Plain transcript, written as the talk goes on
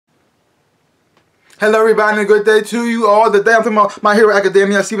Hello everybody and a good day to you all. Today I'm talking about My Hero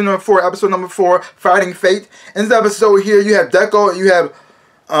Academia, season number 4, episode number 4, Fighting Fate. In this episode here, you have Deco and you have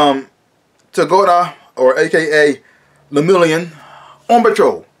Tagoda, or aka Lemillion, on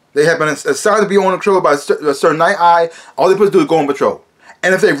patrol. They have been assigned to be on patrol by a certain Night Eye. All they supposed to do is go on patrol.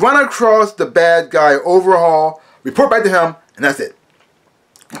 And if they run across the bad guy overhaul, report back to him, and that's it.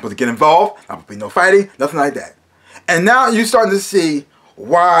 Not supposed to get involved, not supposed to be no fighting, nothing like that. And now you're starting to see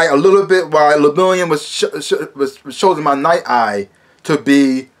why Lemillion was chosen by Night Eye to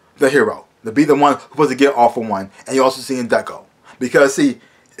be the hero, to be the one who's supposed to get off for one. And you're also seeing Deco. Because see,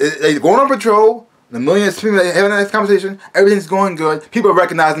 they're going on patrol, Lemillion is having a nice conversation, everything's going good, people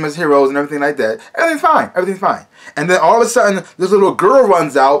recognize them as heroes and everything like that. Everything's fine, everything's fine. And then all of a sudden, this little girl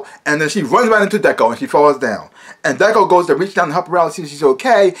runs out, and then she runs right into Deco and she falls down. And Deco goes to reach down and help her out and see if she's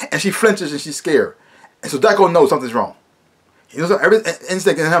okay, and she flinches and she's scared. And so Deco knows something's wrong. He knows every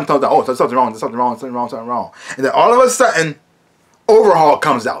instinct in him tells him, oh, there's something wrong, there's something wrong, something wrong, something wrong. And then all of a sudden, Overhaul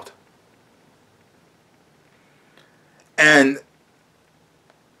comes out. And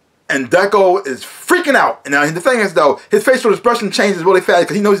Deco is freaking out. And now the thing is, though, his facial expression changes really fast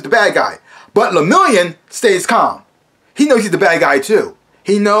because he knows he's the bad guy. But Lemillion stays calm. He knows he's the bad guy, too.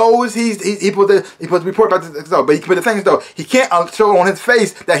 He knows he's supposed to report back to the but the thing is, though, he can't show on his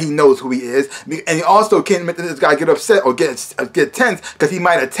face that he knows who he is, and he also can't make this guy get upset or get tense because he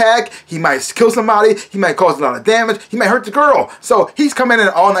might attack, he might kill somebody, he might cause a lot of damage, he might hurt the girl. So he's coming in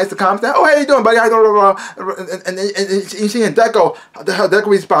all nice to calm down. Oh, how you doing, buddy? How you doing? And you see in Deco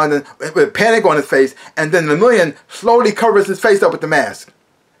responding with panic on his face, and then Lemillion slowly covers his face up with the mask.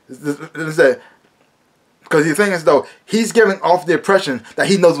 Because the thing is, though, he's giving off the impression that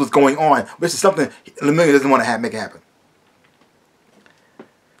he knows what's going on, which is something Lemillion doesn't want to make happen.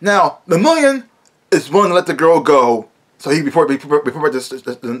 Now, Lemillion is willing to let the girl go, so he report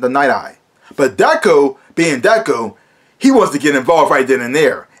the Night Eye. But Deco, being Deco, he wants to get involved right then and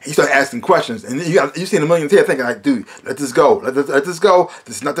there. He starts asking questions, and you see Lemillion's here thinking like, dude, let this go, let this go.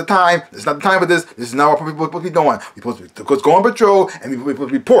 This is not the time. This is not the time for this. This is not what we're supposed to be doing. We're supposed to go on patrol and we're supposed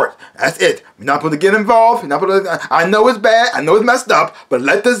to report. That's it. We're not supposed to get involved. We're not supposed to, I know it's bad. I know it's messed up, but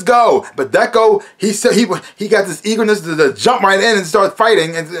let this go. But Deco, he got this eagerness to jump right in and start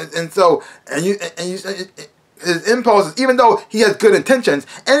fighting, his impulses, even though he has good intentions,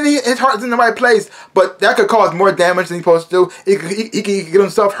 and his heart's in the right place, but that could cause more damage than he's supposed to do. He can get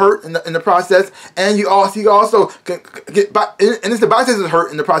himself hurt in the process, and he also can get, and the bystanders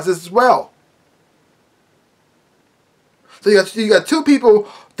hurt in the process as well. So you got two people,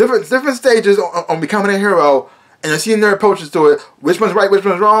 different stages on becoming a hero, and you're seeing their approaches to it. Which one's right, which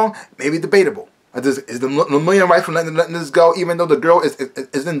one's wrong? Maybe debatable. Is the Lemillion right for letting this go, even though the girl is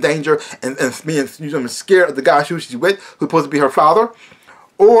in danger and being scared of the guy who she's with, who's supposed to be her father?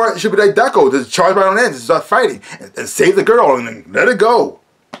 Or should be like Deco, just charge right on in, just start fighting and save the girl and then let it go.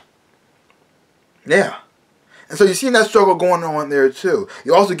 Yeah. And so you see that struggle going on there too.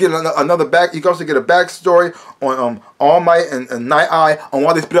 You also get another back. You can also get a backstory on All Might and Night Eye on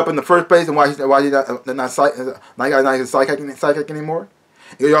why they split up in the first place and why he's not Night Eye not his psychic anymore.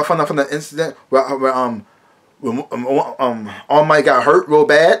 Y'all found out from the incident where All Might got hurt real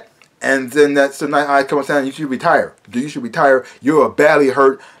bad, and then so Night Eye comes saying, you should retire. You should retire. You're badly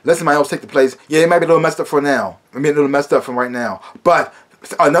hurt. Let somebody else take the place. Yeah, it might be a little messed up for now. I mean, a little messed up from right now. But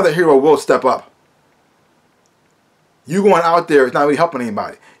another hero will step up. You going out there is not really helping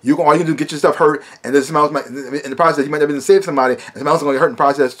anybody. All you can do is get yourself hurt, and then somebody else might, in the process, you might not be able to save somebody, and somebody else is going to get hurt in the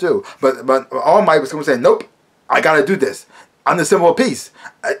process too. But All Might was going to say, nope, I got to do this. I'm the symbol of peace.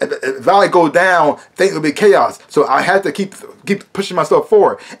 If I go down, things will be chaos. So I had to keep pushing myself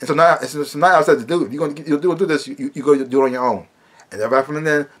forward. And so now I said, dude, if you're going to do this, you go do it on your own. And right from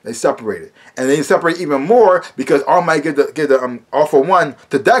then, they separated. And they separate even more because All Might get the all for one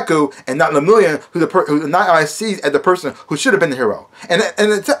to Deku and not Lemillion, who the Night Eye sees as the person who should have been the hero. And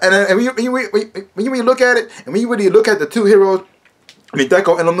when you look at it, and when you really look at the two heroes, I mean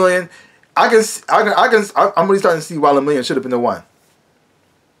Deku and Lemillion, I'm really starting to see why Lemillion should have been the one.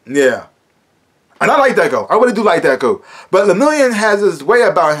 Yeah. And I like Deku. I really do like Deku. But Lemillion has this way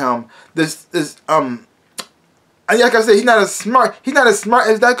about him, and like I said, he's not as smart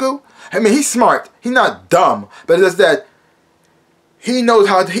as Deku. I mean, he's smart. He's not dumb. But it's just that he knows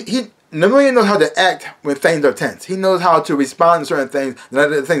how to, Lemillion knows how to act when things are tense. He knows how to respond to certain things and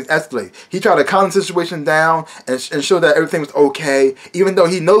let things escalate. He tried to calm the situation down and show that everything was okay. Even though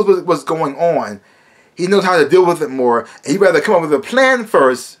he knows what's going on, he knows how to deal with it more. And he'd rather come up with a plan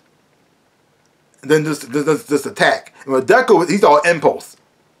first than just attack. And with Deku, he's all impulse.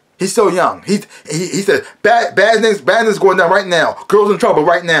 He's so young. He said, badness going down right now. Girls in trouble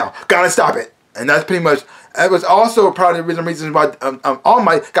right now. Gotta stop it. And that's pretty much, that was also probably the reason why All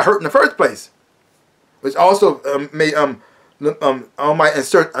Might got hurt in the first place. Which also made All Might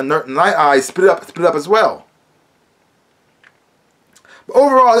insert a Night Eye split up as well. But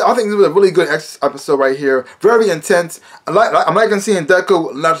overall, I think this was a really good episode right here. Very intense. I'm liking seeing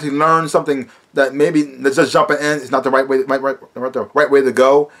Deku actually learn something that maybe just jumping in is not the right way, the right way to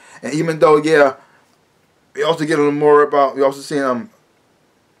go. And even though, yeah, we also get a little more about, we also see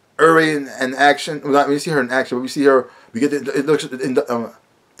Uri in action. Well, not we see her in action, but we see her. We get the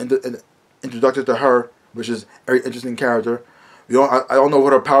introduction to her, which is a very interesting character. I don't know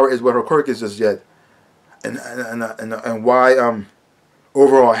what her power is, what her quirk is just yet, and why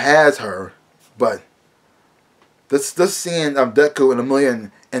overall has her, but just seeing Deku and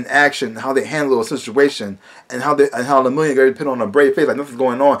Lemillion in action, how they handle a situation, and how Lemillion got to put on a brave face like nothing's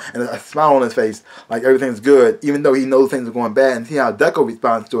going on, and a smile on his face like everything's good, even though he knows things are going bad, and see how Deku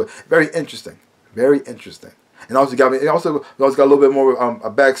responds to it. Very interesting, very interesting. And also got a little bit more a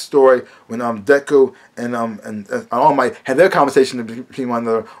backstory when Deku and All Might had their conversation between one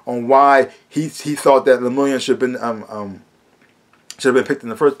another on why he thought that Lemillion should have been picked in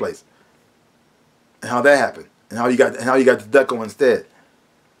the first place, and how that happened, and how you got to Deku instead.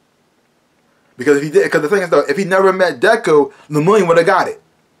 Because the thing is though, if he never met Deku, Lemillion would have got it.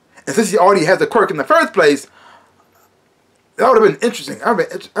 And since he already has the quirk in the first place, that would have been interesting. I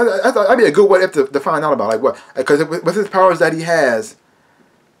thought that'd be a good what if to find out about, like what, because with his powers that he has,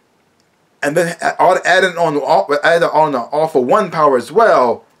 and then adding on the All for One power as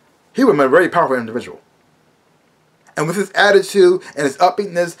well, he would have been a very powerful individual. And with his attitude and his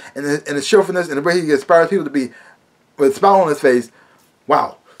upbeatness and his cheerfulness and the way he inspires people to be with a smile on his face,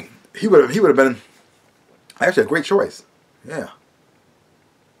 wow. He would have been actually a great choice. Yeah.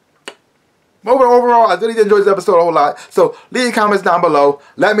 Overall, I really enjoyed this episode a whole lot. So leave comments down below.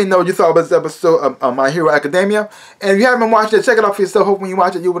 Let me know what you thought about this episode of My Hero Academia. And if you haven't watched it, check it out for yourself. Hope when you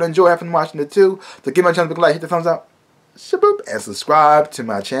watch it, you will enjoy having watching it too. So give my channel a big like, hit the thumbs up, shaboop, and subscribe to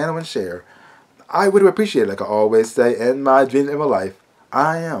my channel and share. I would appreciate it. Like I always say in my dreams of my life,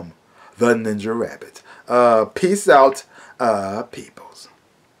 I am the Ninja Rabbit. Peace out, peoples.